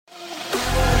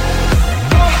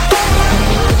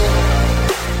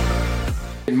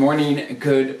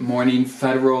Good morning,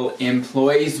 federal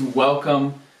employees.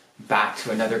 Welcome back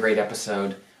to another great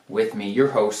episode with me, your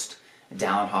host,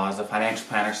 Dallin Hawes, a financial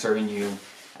planner serving you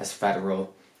as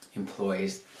federal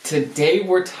employees. Today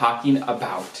we're talking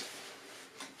about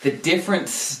the different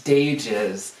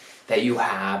stages that you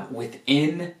have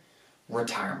within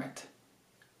retirement.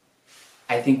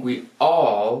 I think we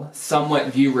all somewhat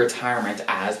view retirement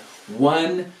as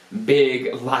one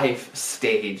big life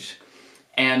stage.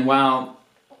 And while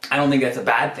I don't think that's a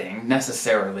bad thing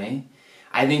necessarily,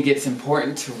 I think it's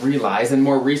important to realize, and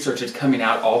more research is coming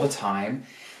out all the time,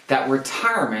 that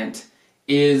retirement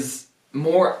is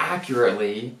more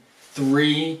accurately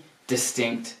 3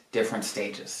 distinct different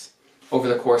stages over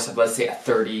the course of, let's say, a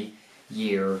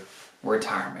 30-year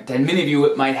retirement. And many of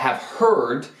you might have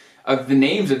heard of the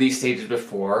names of these stages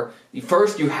before.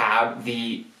 First you have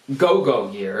the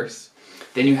go-go years,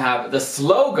 then you have the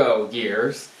slow-go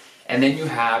years, and then you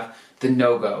have the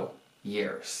no-go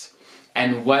years.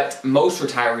 And what most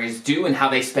retirees do and how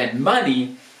they spend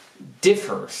money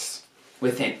differs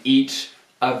within each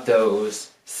of those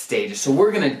stages. So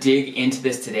we're going to dig into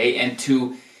this today and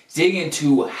to dig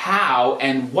into how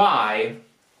and why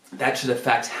that should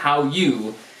affect how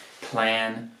you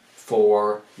plan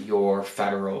for your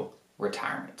federal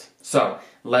retirement. So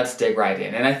let's dig right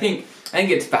in. And I think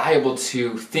it's valuable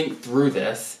to think through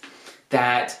this,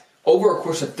 that over a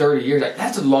course of 30 years,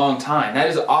 that's a long time. That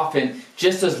is often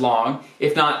just as long,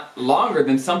 if not longer,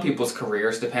 than some people's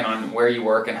careers, depending on where you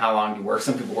work and how long you work.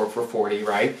 Some people work for 40,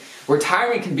 right?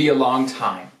 Retirement can be a long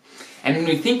time. And when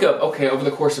we think of, okay, over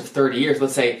the course of 30 years,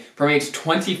 let's say from age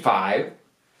 25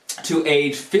 to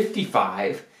age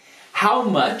 55, how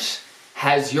much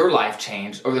has your life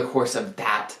changed over the course of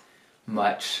that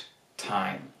much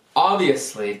time?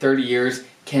 Obviously, 30 years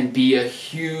can be a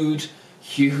huge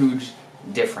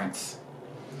difference.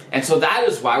 And so that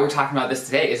is why we're talking about this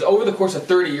today, is over the course of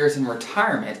 30 years in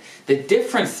retirement, the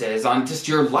differences on just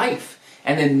your life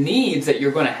and the needs that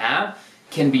you're going to have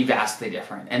can be vastly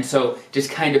different. And so just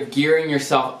kind of gearing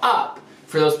yourself up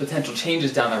for those potential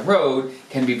changes down the road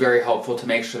can be very helpful to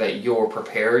make sure that you're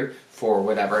prepared for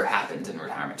whatever happens in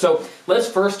retirement. So let's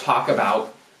first talk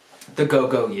about the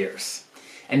go-go years.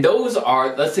 And those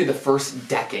are, let's say, the first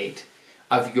decade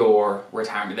of your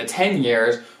retirement, the 10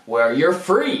 years where you're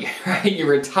free, right? You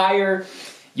retire,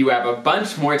 you have a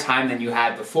bunch more time than you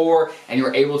had before, and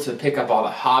you're able to pick up all the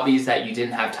hobbies that you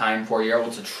didn't have time for. You're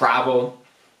able to travel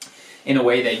in a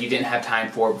way that you didn't have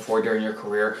time for before during your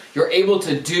career. You're able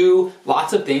to do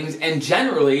lots of things, and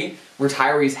generally,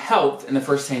 retirees' health in the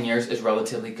first 10 years is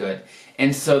relatively good.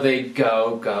 And so they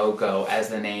go, as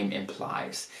the name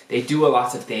implies. They do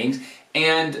lots of things,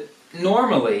 and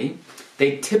normally,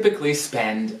 they typically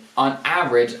spend, on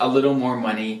average, a little more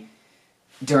money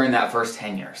during that first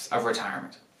 10 years of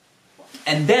retirement.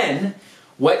 And then,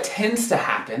 what tends to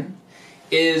happen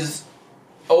is,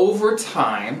 over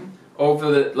time,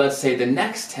 over the, let's say, the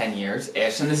next 10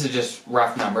 years-ish, and this is just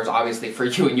rough numbers, obviously, for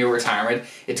you and your retirement,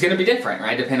 it's going to be different,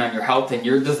 right? Depending on your health and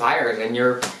your desires and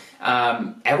your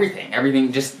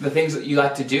everything, just the things that you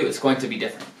like to do, it's going to be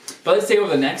different. But let's say over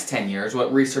the next 10 years,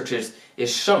 what research is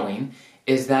showing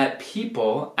is that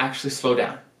people actually slow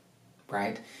down,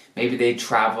 right? Maybe they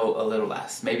travel a little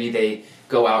less. Maybe they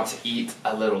go out to eat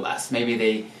a little less. Maybe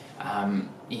they,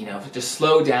 just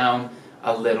slow down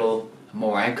a little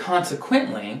more. And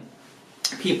consequently,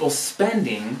 people's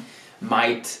spending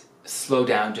might slow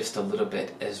down just a little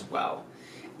bit as well.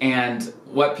 And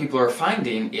what people are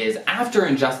finding is, after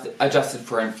adjusted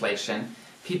for inflation,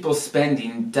 people's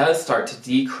spending does start to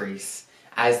decrease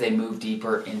as they move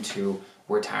deeper into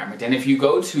retirement. And if you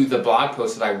go to the blog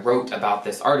post that I wrote about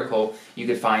this article, you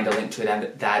could find a link to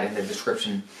that in the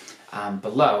description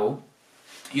below.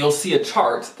 You'll see a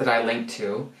chart that I linked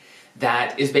to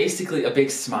that is basically a big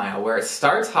smile, where it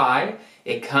starts high,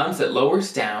 it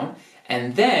lowers down,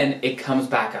 and then it comes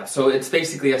back up. So it's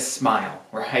basically a smile,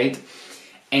 right?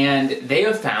 And they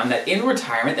have found that in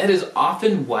retirement, that is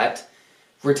often what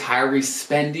retiree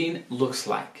spending looks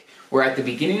like. Where at the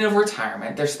beginning of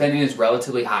retirement, their spending is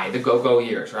relatively high, the go-go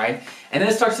years, right? And then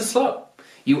it starts to slow.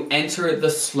 You enter the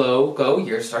slow-go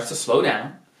years, starts to slow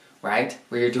down, right?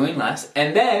 Where you're doing less.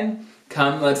 And then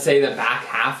come, let's say, the back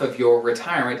half of your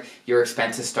retirement, your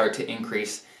expenses start to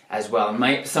increase as well.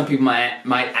 And some people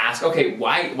might ask, okay,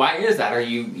 why is that? Are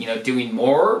you doing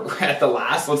more at the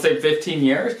last, let's say, 15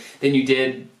 years than you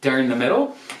did during the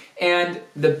middle? And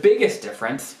the biggest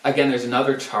difference, again, there's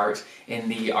another chart in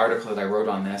the article that I wrote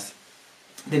on this.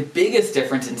 The biggest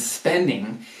difference in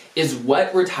spending is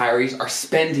what retirees are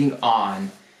spending on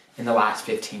in the last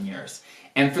 15 years.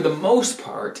 And for the most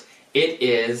part, it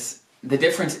is the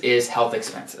difference is health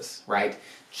expenses, right?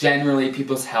 Generally,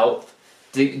 people's health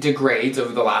degrades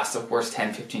over the last, of course,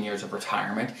 10, 15 years of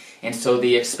retirement. And so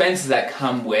the expenses that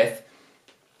come with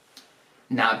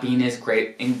not being as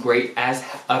great as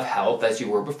of health as you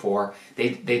were before,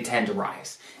 they tend to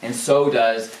rise. And so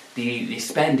does the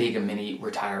spending of many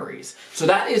retirees. So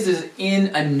that is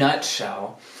in a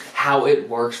nutshell how it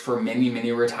works for many,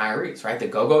 many retirees, right? The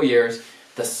go-go years,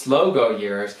 the slow-go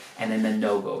years, and then the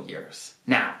no-go years.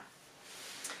 Now,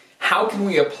 how can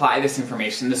we apply this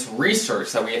information, this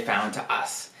research that we have found to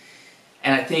us?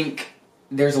 And I think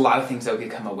there's a lot of things that we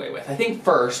could come away with. I think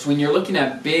first, when you're looking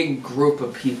at a big group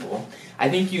of people, I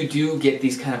think you do get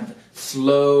these kind of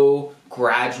slow,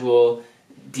 gradual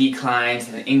declines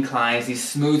and inclines, these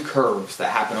smooth curves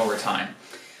that happen over time.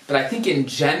 But I think in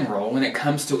general, when it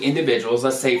comes to individuals,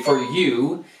 let's say for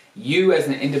you as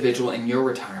an individual in your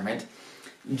retirement,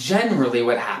 generally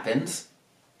what happens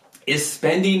is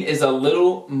spending is a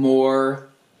little more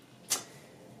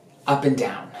up and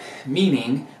down.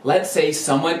 Meaning, let's say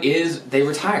they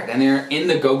retired and they're in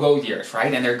the go-go years,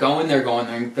 right? And they're going,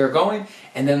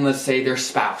 and then let's say their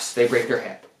spouse, they break their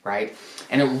hip, right?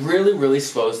 And it really, really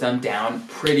slows them down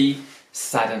pretty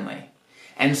suddenly.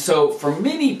 And so for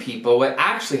many people, what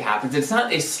actually happens, it's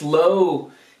not a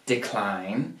slow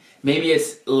decline, maybe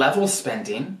it's level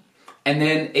spending, and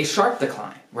then a sharp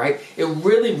decline, right? It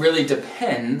really, really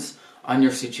depends on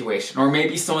your situation. Or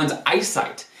maybe someone's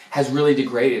eyesight has really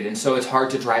degraded, and so it's hard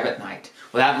to drive at night.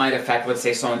 Well, that might affect, let's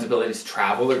say, someone's ability to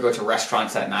travel or go to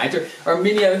restaurants at night, or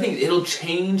many other things. It'll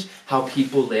change how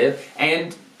people live,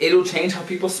 and it'll change how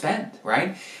people spend,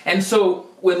 right? And so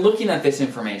when looking at this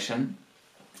information,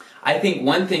 I think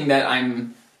one thing that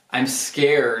I'm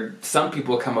scared some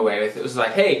people come away with, it was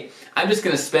like, hey, I'm just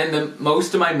going to spend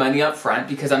most of my money up front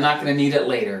because I'm not going to need it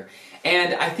later.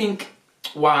 And I think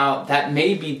while that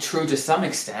may be true to some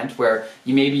extent, where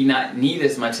you maybe not need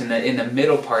as much in the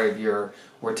middle part of your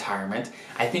retirement,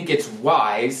 I think it's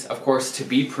wise, of course, to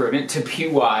be prudent, to be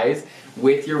wise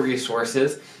with your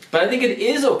resources. But I think it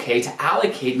is okay to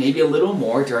allocate maybe a little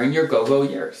more during your go-go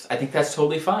years. I think that's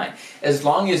totally fine. As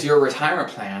long as your retirement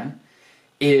plan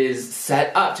is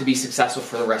set up to be successful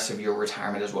for the rest of your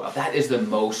retirement as well. That is the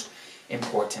most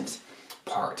important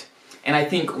part. And I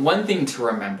think one thing to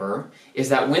remember is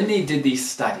that when they did these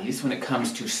studies, when it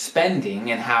comes to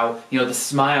spending and how, the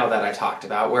smile that I talked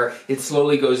about, where it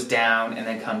slowly goes down and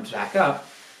then comes back up,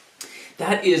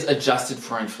 that is adjusted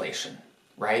for inflation,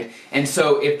 right? And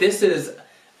so if this is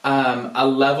a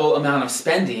level amount of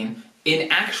spending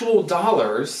in actual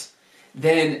dollars,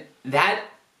 then that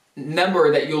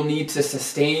number that you'll need to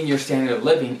sustain your standard of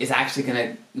living is actually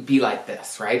going to be like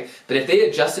this, right? But if they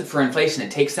adjust it for inflation, it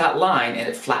takes that line and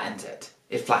it flattens it.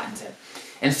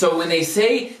 And so when they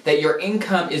say that your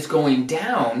income is going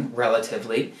down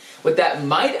relatively, what that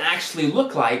might actually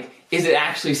look like is it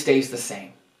actually stays the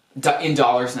same in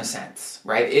dollars and cents,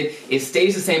 right? It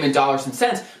stays the same in dollars and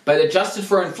cents, but adjusted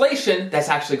for inflation, that's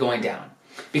actually going down.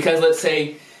 Because let's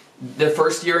say the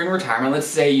first year in retirement, let's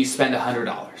say you spend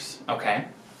 $100, okay?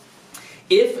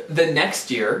 If the next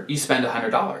year you spend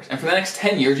 $100, and for the next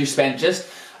 10 years you spend just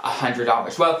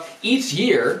 $100, well, each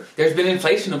year there's been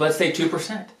inflation of, let's say,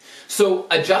 2%. So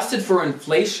adjusted for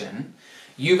inflation,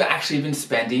 you've actually been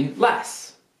spending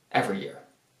less every year,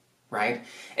 right?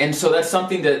 And so that's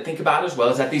something to think about as well,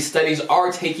 is that these studies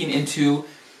are taking into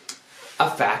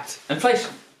effect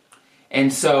inflation.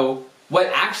 And so what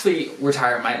actually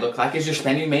retirement might look like is your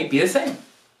spending may be the same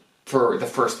for the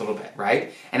first little bit,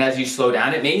 right? And as you slow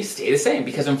down, it may stay the same,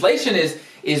 because inflation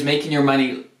is making your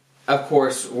money, of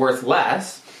course, worth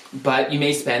less, but you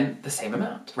may spend the same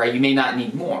amount, right? You may not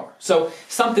need more. So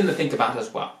something to think about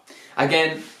as well.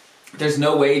 Again, there's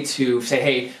no way to say,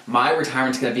 hey, my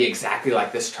retirement's going to be exactly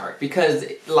like this chart, because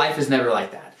life is never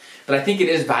like that. But I think it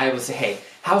is valuable to say, hey,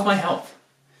 how's my health?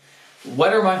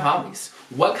 What are my hobbies?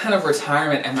 What kind of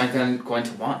retirement am I going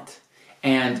to want?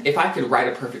 And if I could write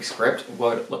a perfect script,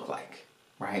 what would it look like,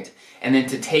 right? And then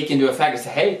to take into effect and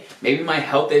say, hey, maybe my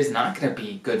health is not going to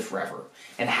be good forever.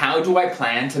 And how do I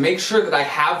plan to make sure that I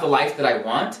have the life that I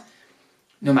want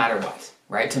no matter what,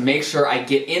 right? To make sure I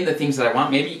get in the things that I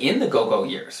want, maybe in the go-go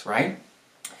years, right?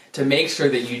 To make sure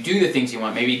that you do the things you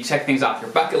want, maybe check things off your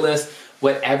bucket list,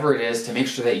 whatever it is, to make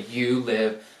sure that you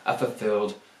live a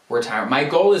fulfilled retirement. My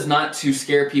goal is not to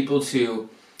scare people to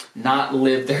not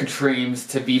live their dreams,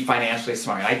 to be financially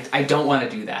smart. I don't want to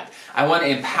do that. I want to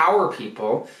empower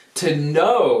people to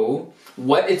know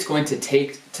what it's going to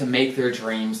take to make their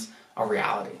dreams a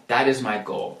reality. That is my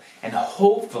goal. And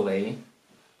hopefully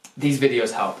these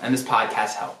videos help and this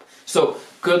podcast help. So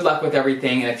good luck with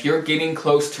everything. And if you're getting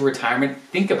close to retirement,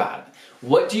 think about it.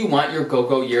 What do you want your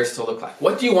go-go years to look like?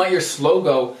 What do you want your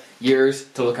slow-go years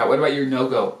to look like? What about your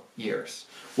no-go years?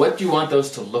 What do you want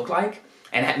those to look like?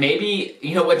 And maybe,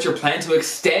 what's your plan to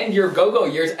extend your go-go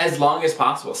years as long as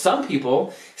possible? Some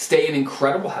people stay in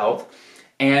incredible health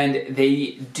and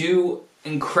they do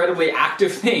incredibly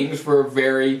active things for a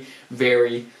very,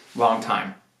 very long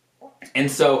time.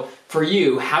 And so for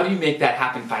you, how do you make that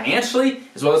happen financially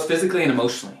as well as physically and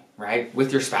emotionally, right?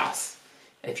 With your spouse,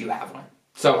 if you have one.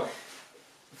 So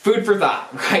food for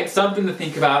thought, right? Something to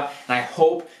think about. And I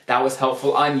hope that was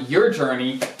helpful on your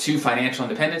journey to financial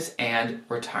independence and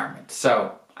retirement.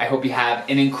 So I hope you have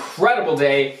an incredible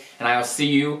day, and I will see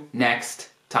you next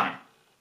time.